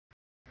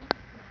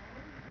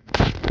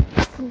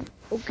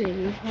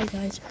Okay, hi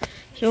guys.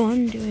 So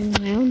I'm doing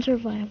my own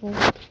survival.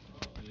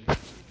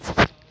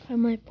 I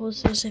might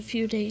post this a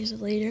few days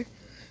later.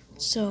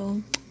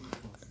 So,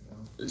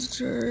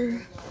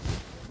 Sur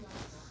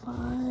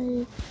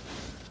 5.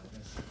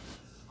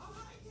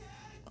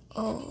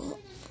 Oh.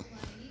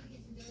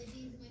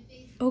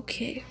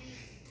 Okay.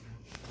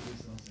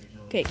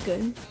 Okay,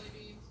 good.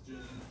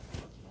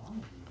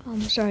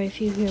 I'm sorry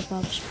if you hear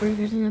Bob's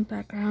Burgers in the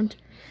background.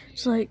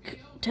 It's like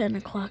 10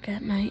 o'clock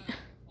at night.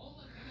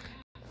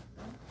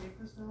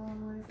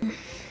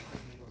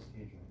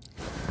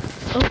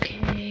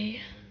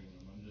 Okay.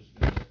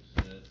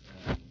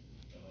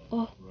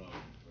 Oh,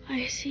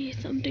 I see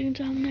something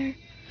down there.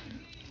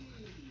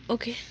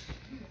 Okay.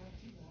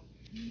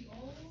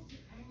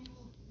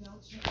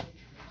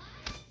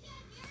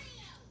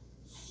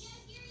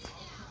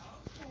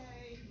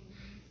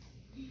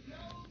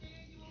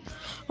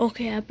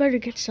 Okay, I better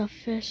get stuff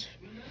fast.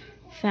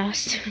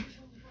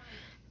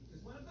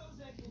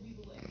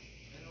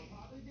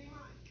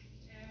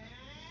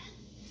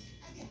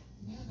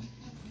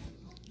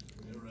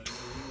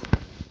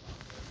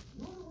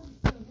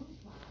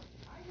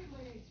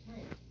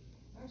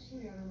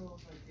 Actually, I don't know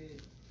if I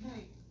did.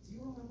 Hey, do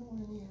you remember when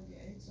we had the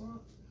eggs on?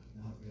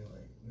 Not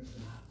really. Where's the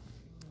map?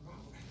 Oh,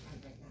 right,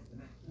 the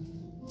map.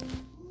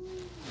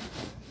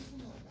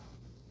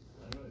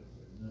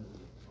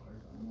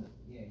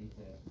 Yeah, you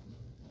did.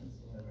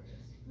 It's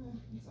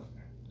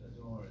okay.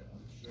 Don't worry,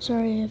 I'm sure.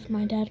 Sorry if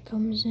my dad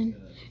comes in and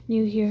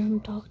you hear him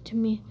talk to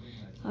me.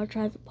 I'll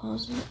try to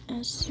pause it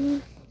as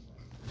soon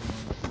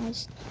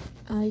as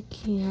I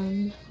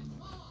can.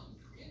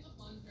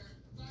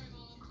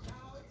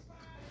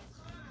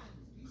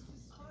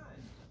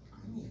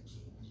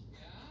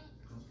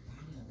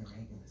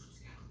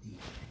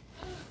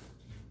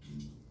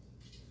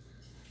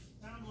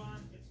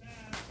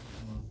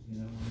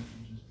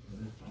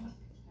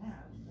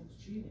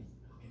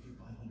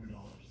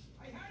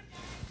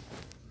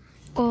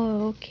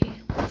 Oh, okay.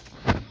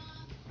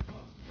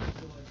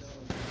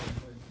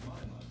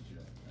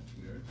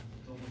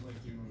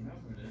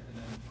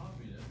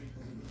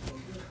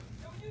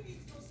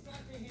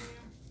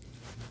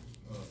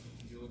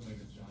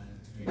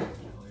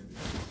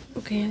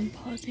 Okay, I'm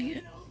pausing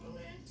it.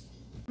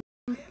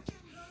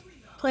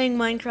 Playing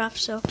Minecraft,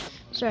 so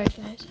sorry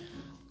guys.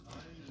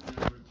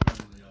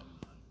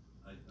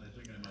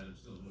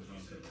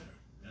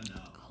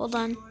 Hold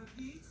on.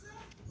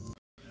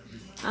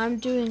 I'm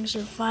doing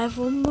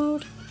survival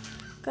mode,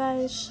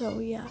 guys, so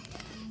yeah,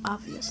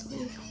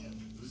 obviously.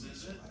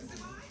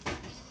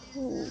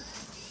 Ooh.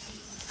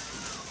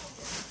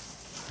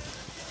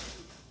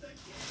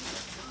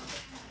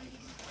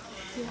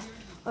 Yeah.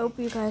 I hope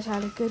you guys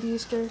had a good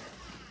Easter.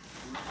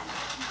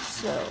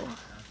 So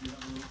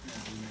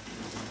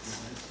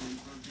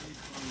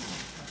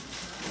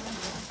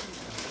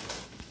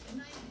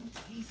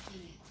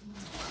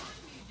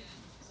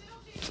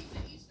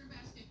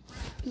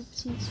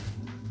oopsies.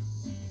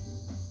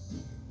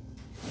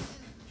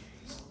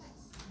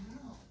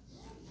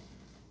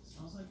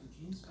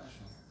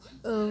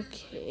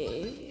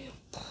 Okay.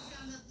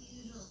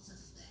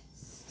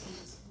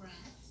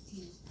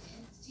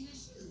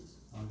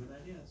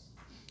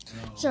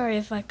 Sorry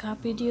if I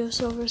copied you,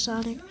 Silver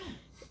Sonic.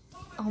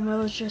 It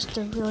was just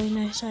a really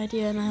nice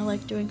idea, and I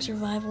like doing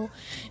survival.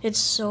 It's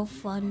so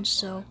fun,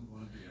 so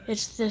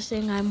it's the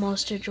thing I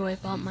most enjoy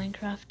about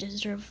Minecraft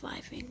is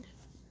surviving.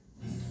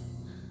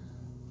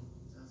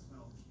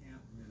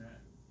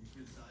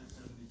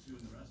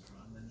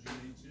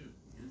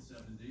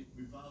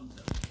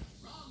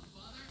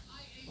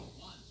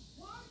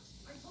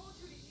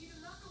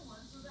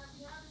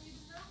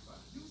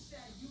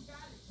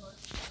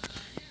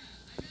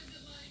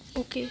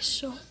 Okay,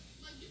 so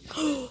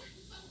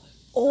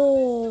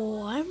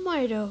oh, I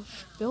might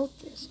have built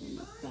this in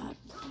a bad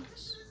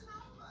place.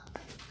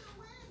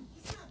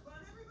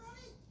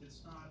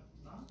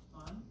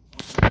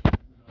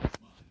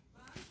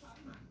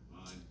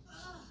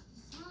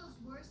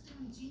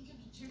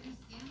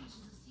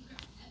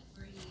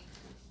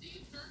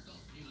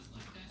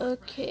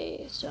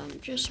 Okay, so I'm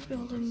just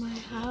building my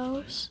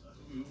house.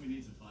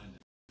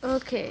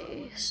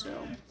 Okay,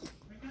 so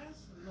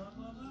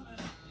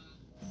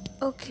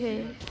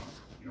okay.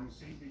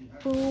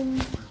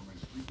 Boom,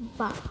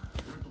 ba.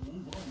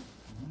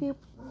 Beep,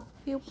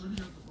 beep,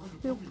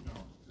 beep.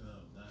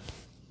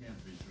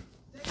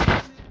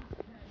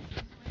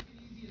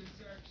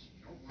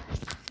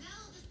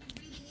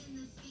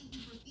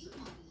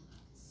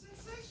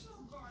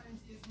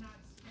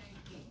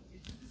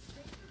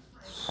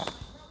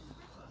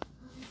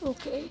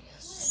 Okay,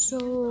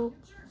 so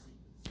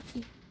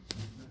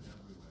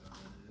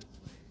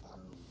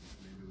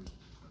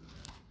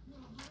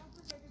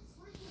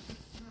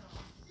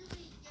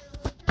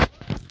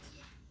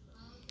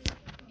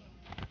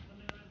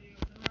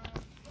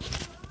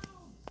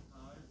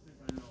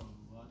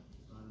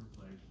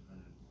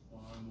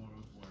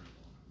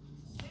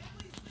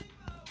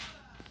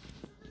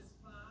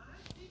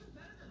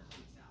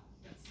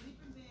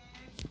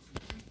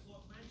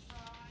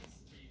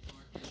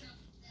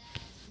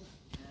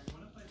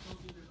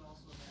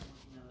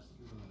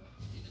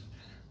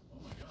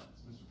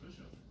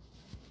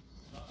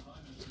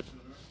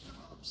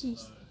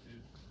Jeez.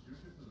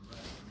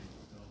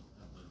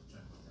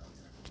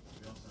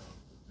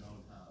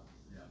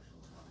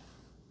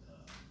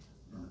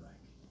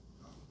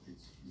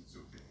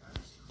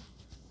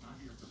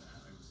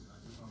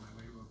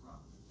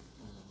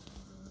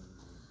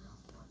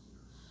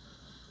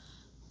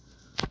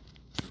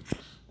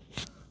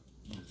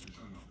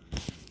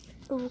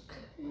 Okay.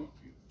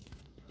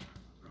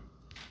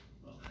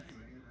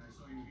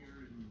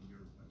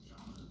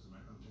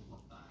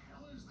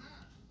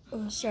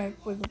 Oh, sorry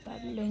for the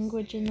bad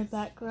language in the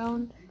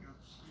background.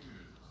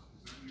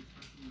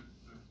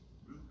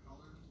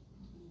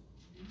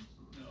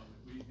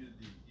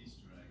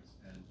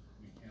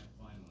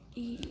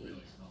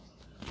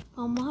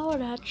 I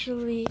would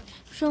actually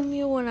film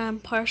you when I'm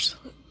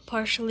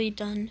partially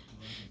done.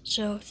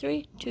 So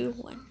 3, 2,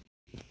 1.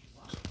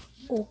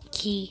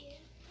 Okay.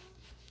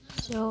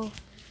 So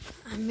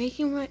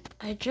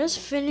I just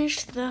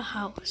finished the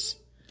house.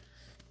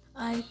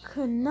 I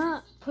could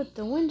not put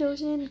the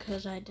windows in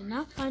because I did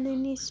not find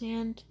any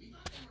sand.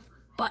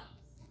 But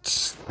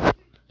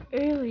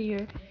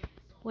earlier,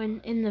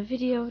 when in the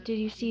video, did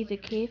you see the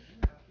cave?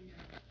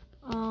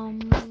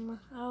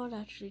 I would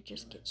actually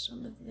just get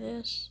some of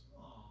this.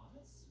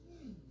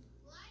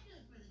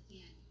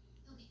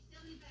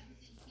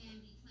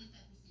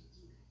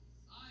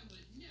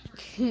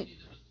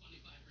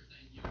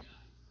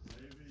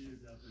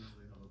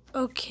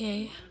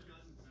 Okay.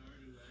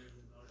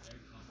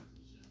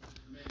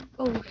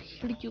 Oh,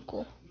 here you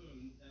go.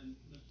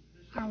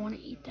 I don't want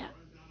to eat that.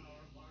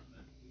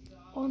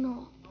 Oh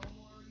no.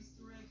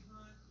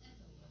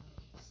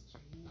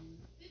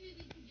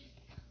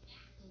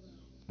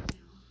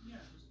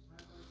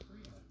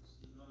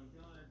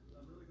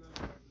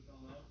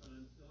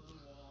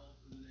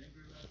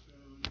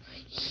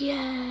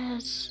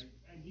 Yes.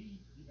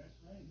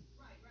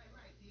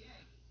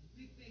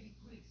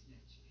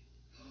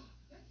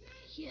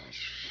 Yes.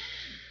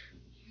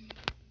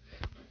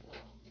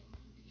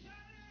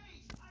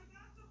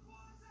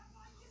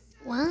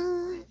 What?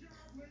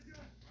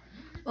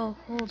 Oh,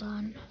 hold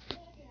on.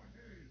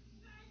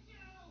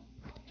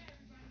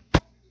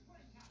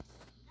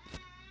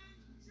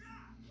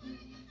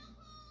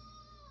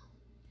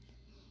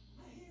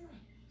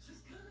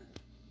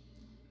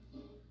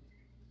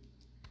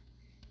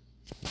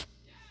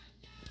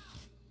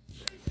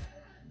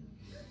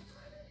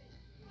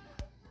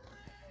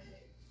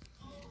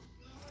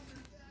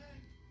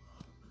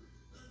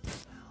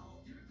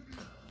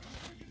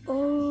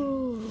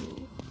 Oh.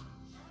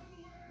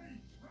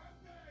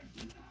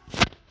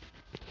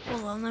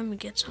 Hold on, let me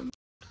get some.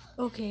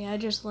 Okay, I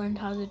just learned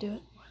how to do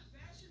it.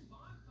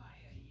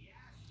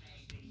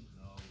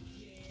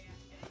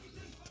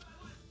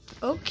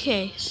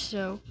 Okay,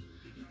 so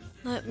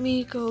let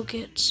me go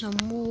get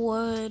some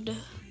wood.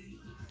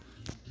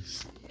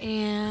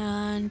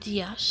 And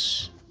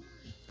yes,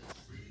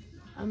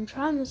 I'm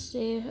trying to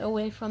stay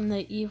away from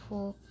the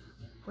evil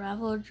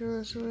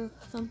Ravagers or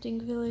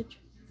something village.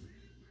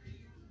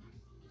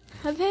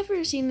 Have you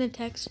ever seen the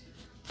text,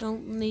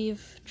 "Don't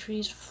leave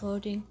trees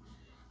floating"?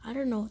 I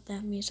don't know what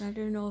that means. I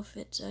don't know if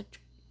it's a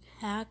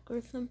hack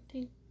or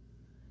something,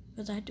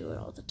 because I do it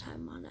all the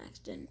time on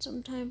accident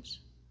sometimes.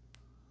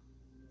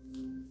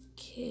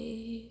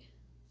 Okay.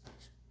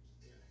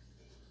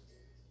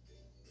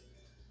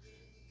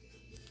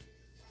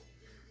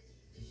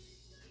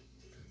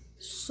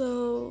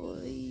 So,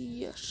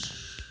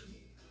 yes.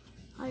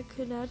 I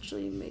could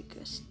actually make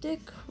a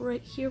stick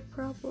right here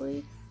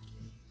probably.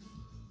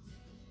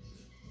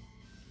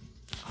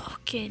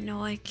 Okay,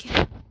 no I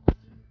can't.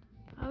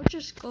 I'll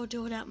just go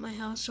do it at my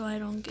house so I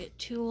don't get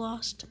too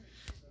lost.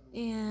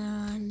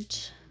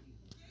 And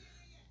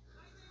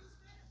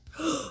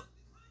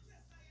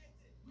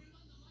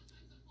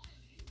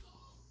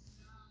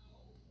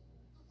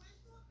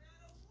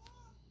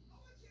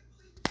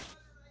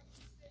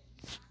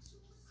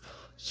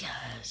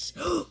yes.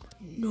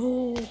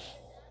 No.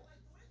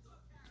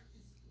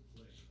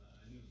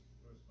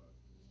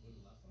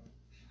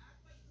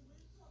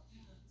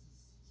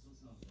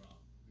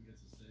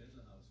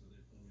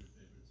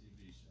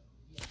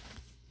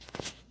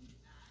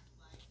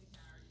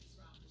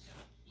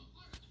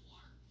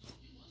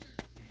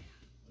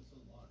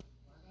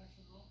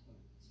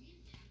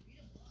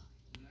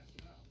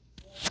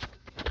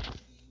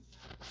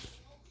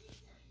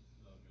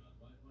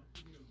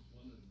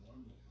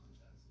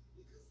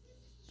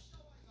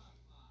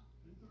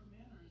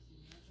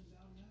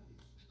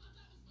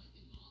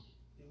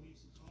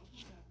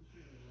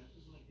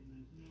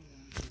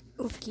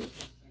 Okay.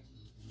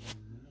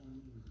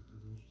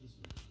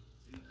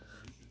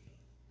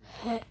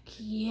 Heck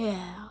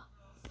yeah,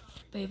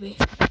 baby.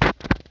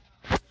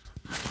 I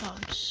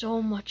found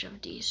so much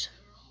of these.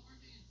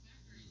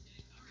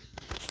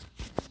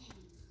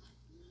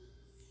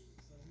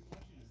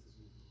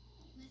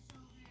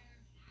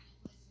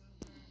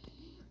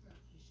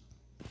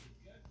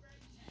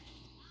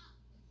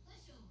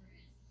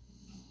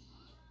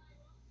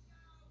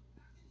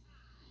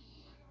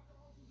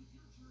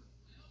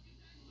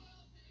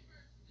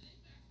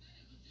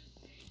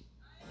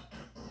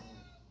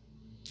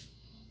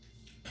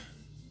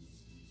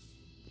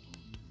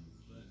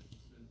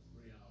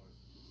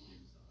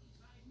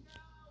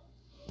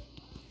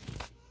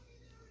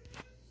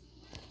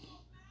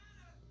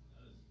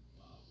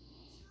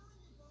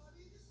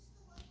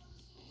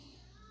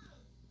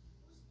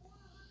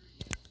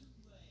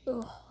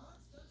 Oh.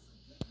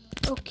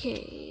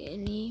 Okay,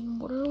 any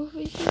more over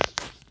here?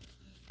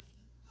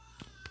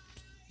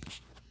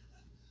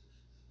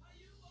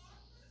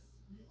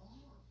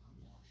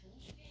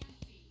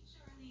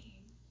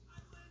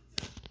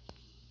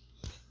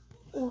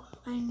 Oh,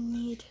 I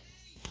need...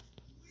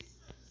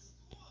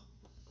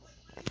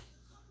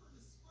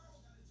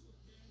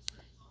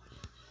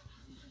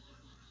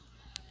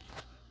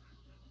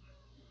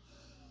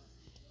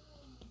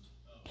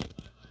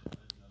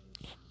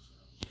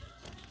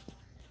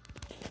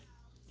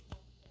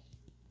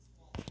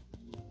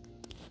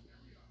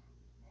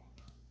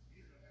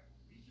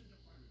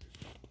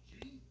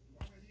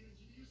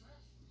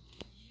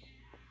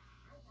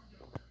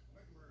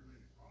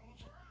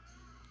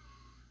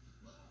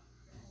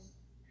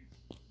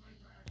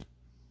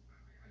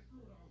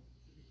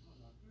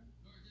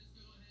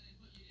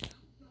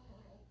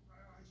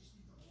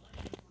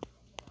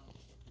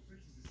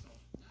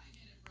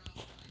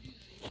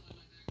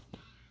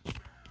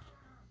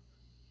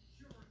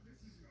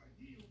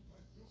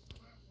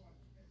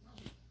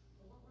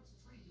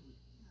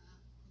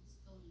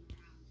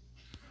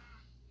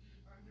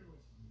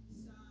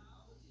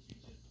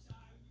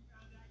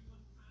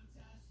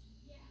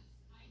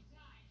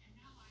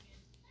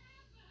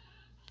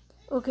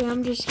 Okay,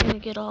 I'm just gonna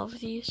get all of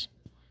these.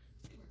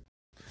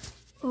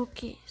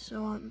 Okay,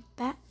 so I'm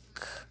back.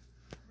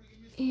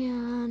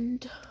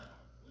 And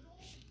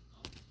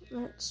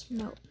let's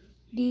melt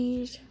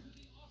these.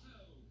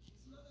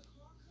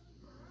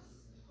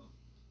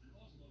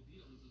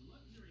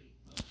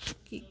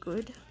 Okay,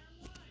 good.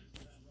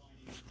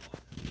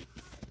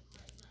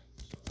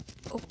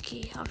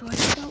 Okay, how do I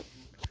get out?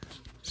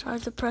 Sorry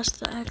to press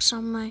the X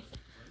on my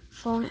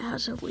phone. It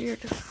has a weird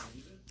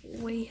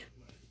way.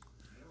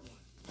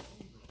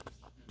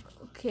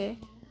 Okay.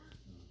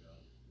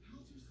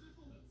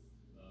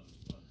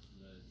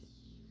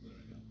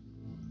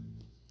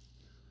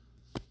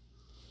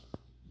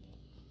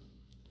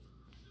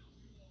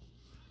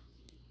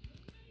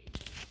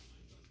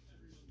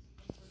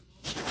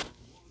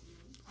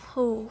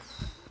 Oh,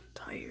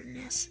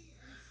 tiredness.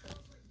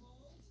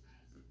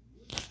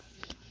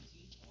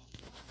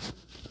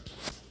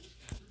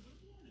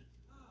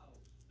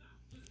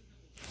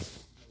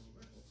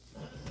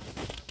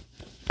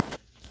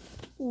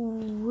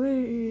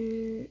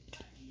 Wait.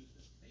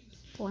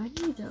 Oh, I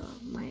need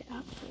my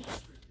apple.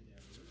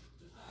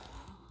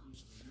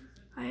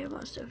 I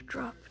must have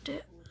dropped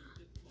it.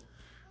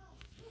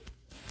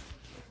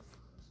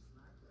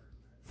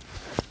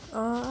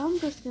 I'm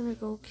just gonna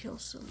go kill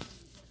some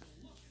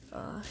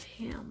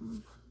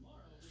ham.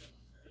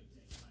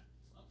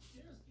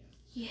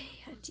 Yay,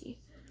 had to eat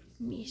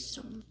me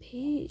some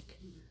pig.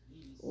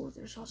 Oh,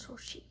 there's also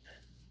sheep.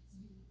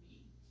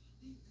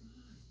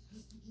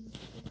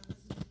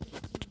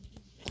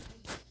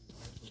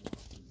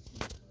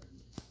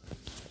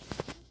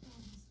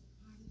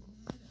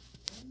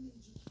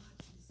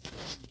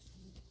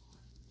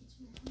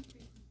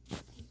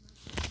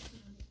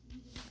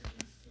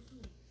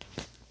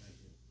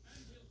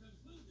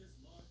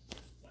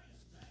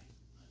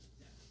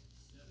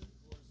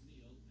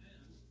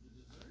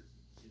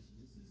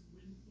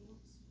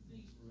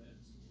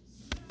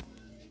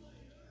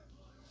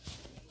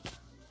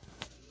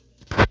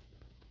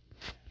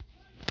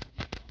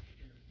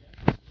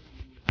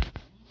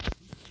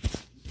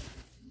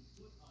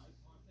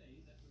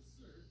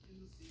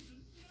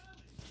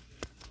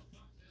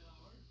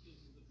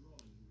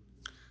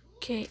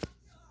 Okay,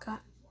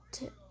 got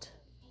it.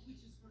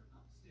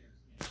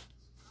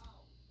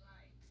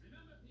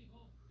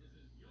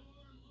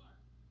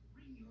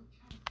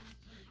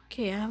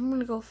 Okay, I'm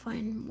gonna go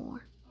find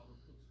more.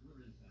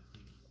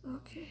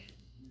 Okay.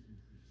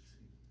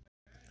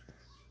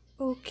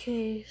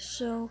 Okay,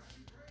 so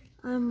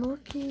I'm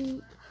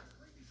looking.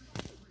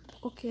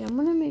 Okay, I'm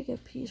gonna make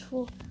it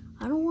peaceful.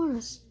 I don't want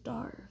to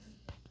starve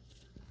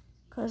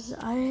because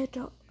I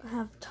don't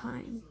have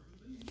time.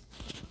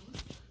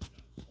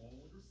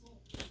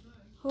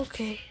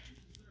 Okay.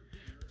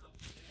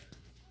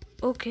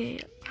 Okay.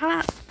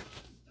 Ah.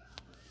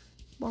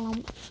 Well,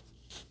 I'm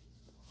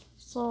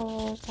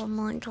so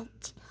I'm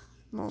got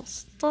no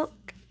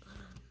stuck.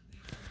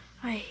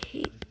 I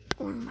hate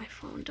when my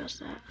phone does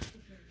that.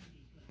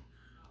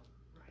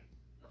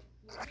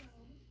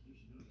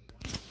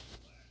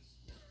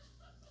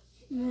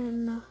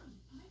 And then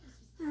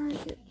I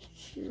get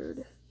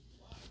cheered.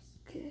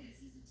 Okay.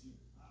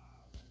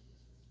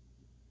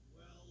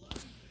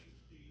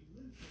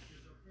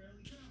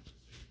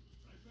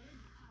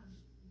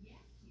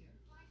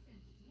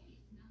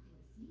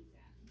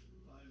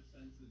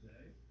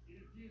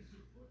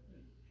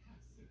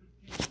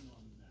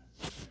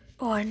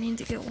 Oh, I need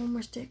to get one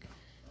more stick.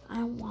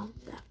 I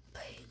want that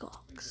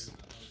pickaxe.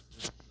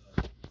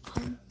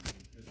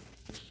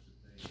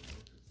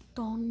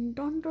 Dun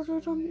dun dun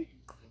dun dun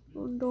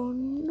dun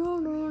dun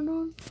dun dun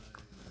dun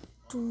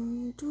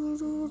dun dun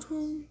dun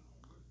dun.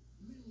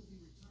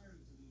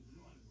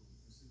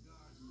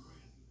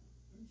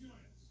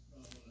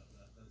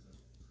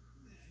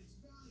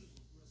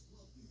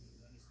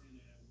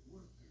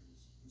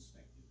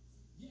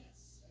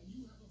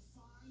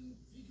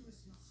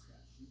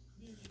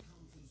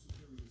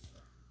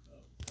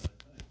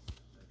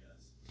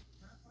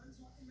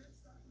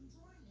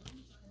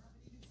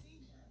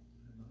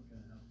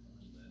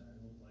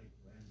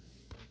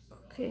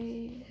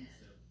 Okay.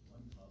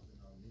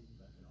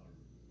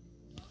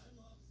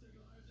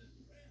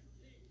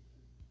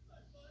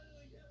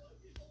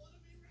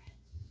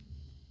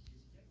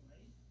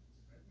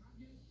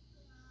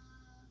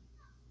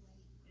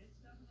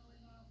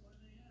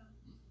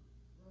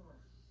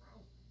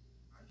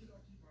 I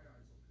cannot keep my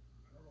eyes open.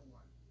 I don't know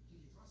why. Can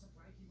you toss a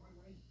blankie my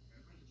way? And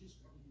if I could just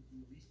trouble you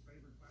from your least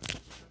favorite class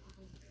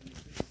receptacle and your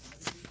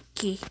favorite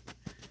Key.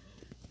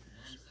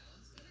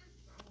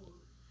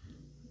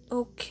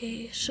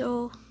 Okay,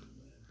 so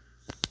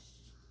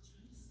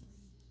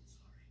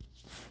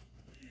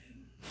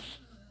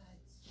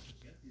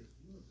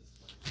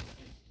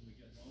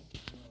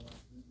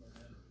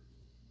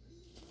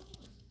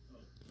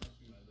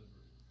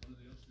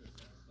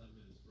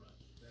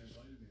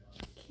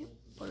can't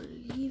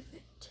believe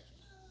it.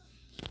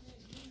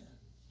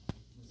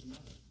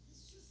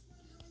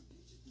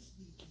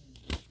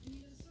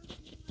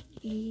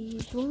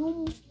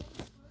 Boom.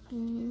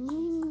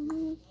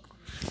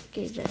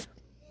 Okay, there.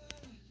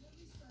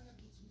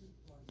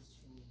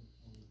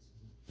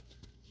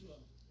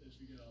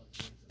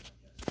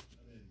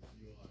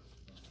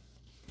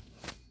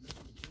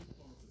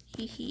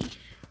 Hee.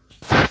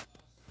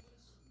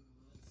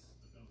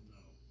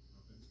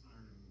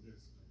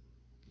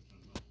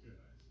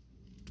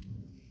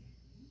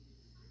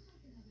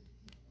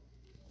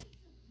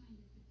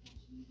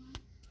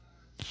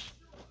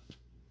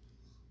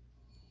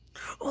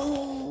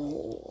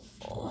 Oh,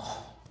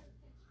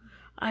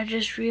 I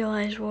just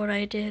realized what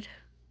I did.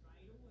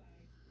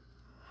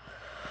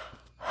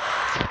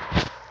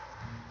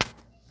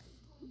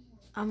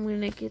 I'm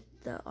gonna get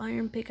the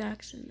iron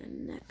pickaxe in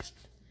the next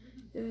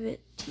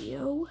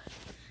video.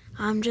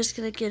 I'm just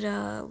gonna get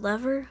a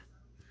lever,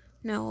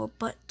 no, a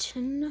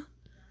button,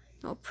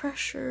 no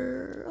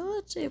pressure. Oh,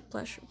 let's say a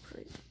pressure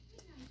plate.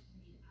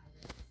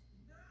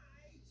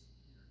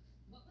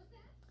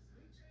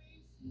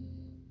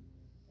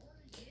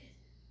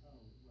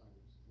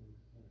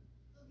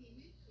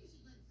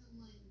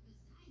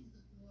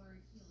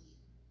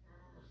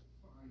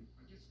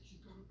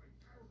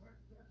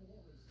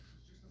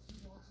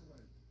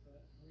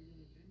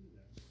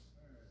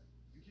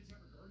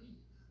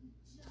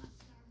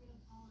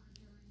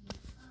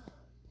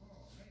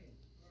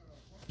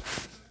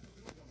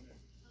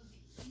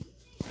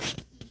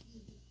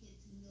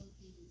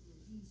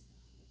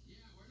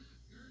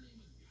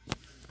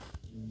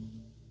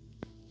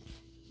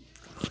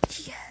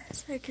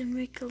 Yes, I can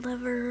make a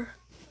lever.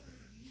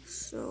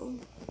 So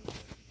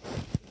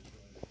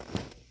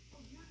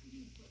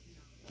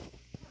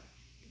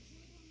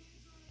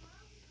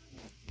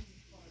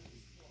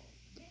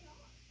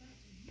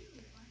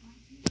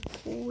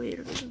wait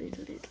a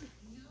little.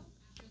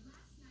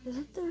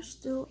 Isn't there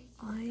still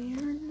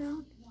iron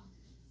down?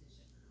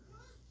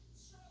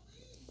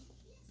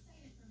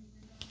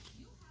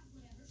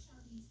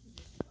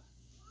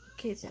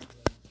 Okay, then.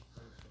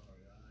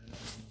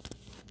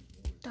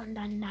 Dun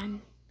dun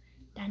dun.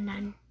 Dun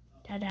dun.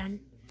 Dun dun.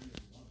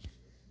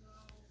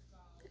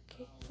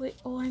 Okay, wait,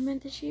 oh, I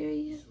meant to share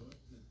you.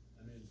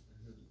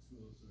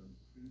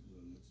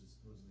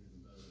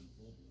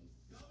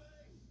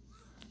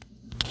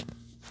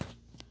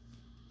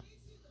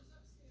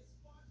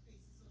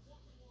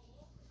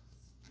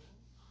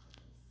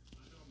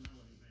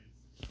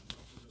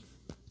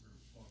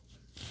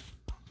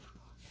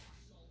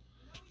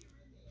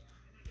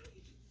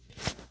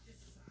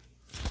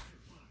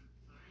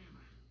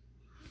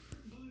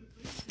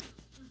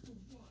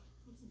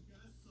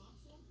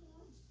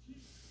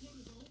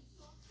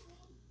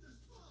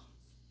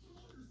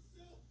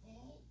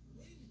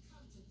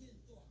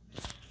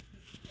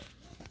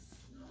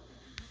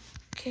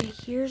 Okay,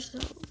 here's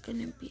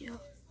gonna be a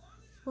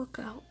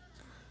lookout.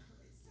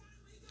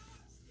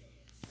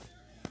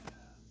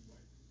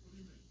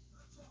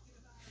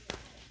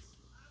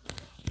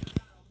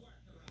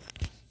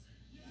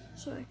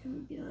 So I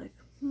can be like,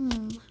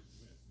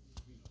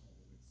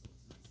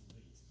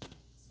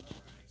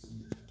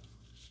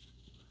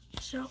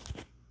 So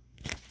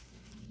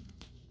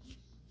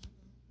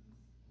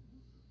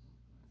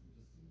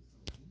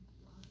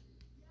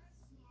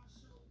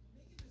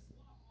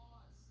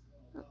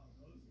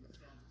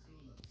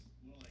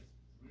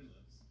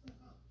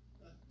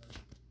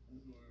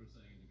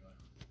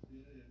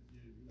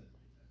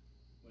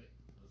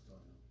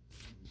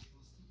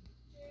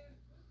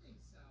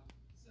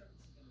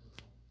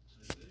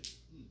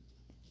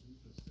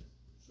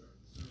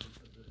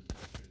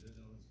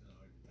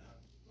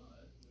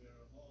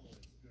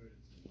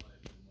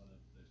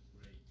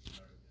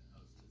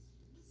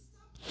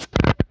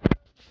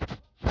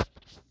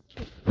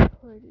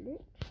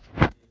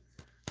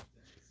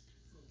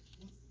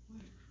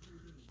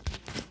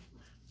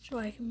so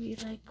I can be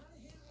like,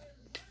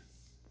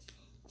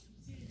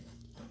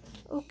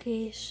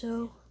 okay,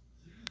 so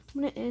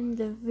I'm gonna end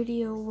the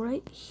video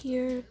right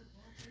here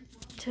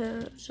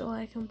so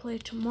I can play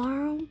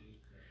tomorrow.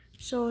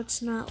 so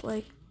it's not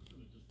like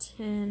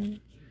 10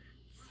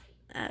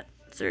 at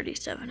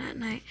 37 at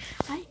night.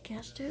 I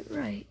guessed it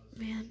right,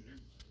 man.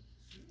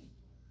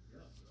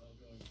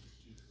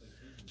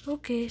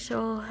 Okay,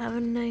 so have a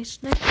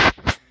nice night.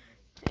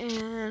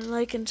 And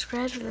like and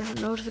subscribe to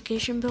the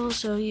notification bell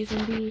so you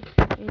can be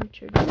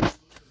introduced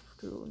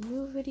to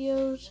new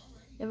videos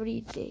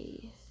every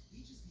day.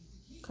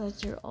 Because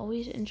they're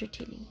always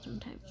entertaining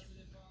sometimes.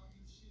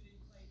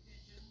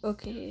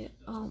 Okay,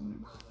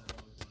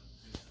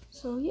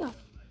 so yeah.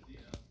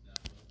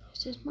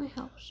 This is my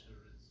house.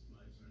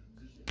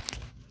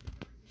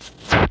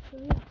 So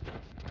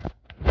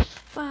yeah.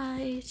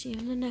 Bye. See you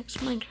in the next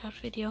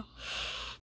Minecraft video.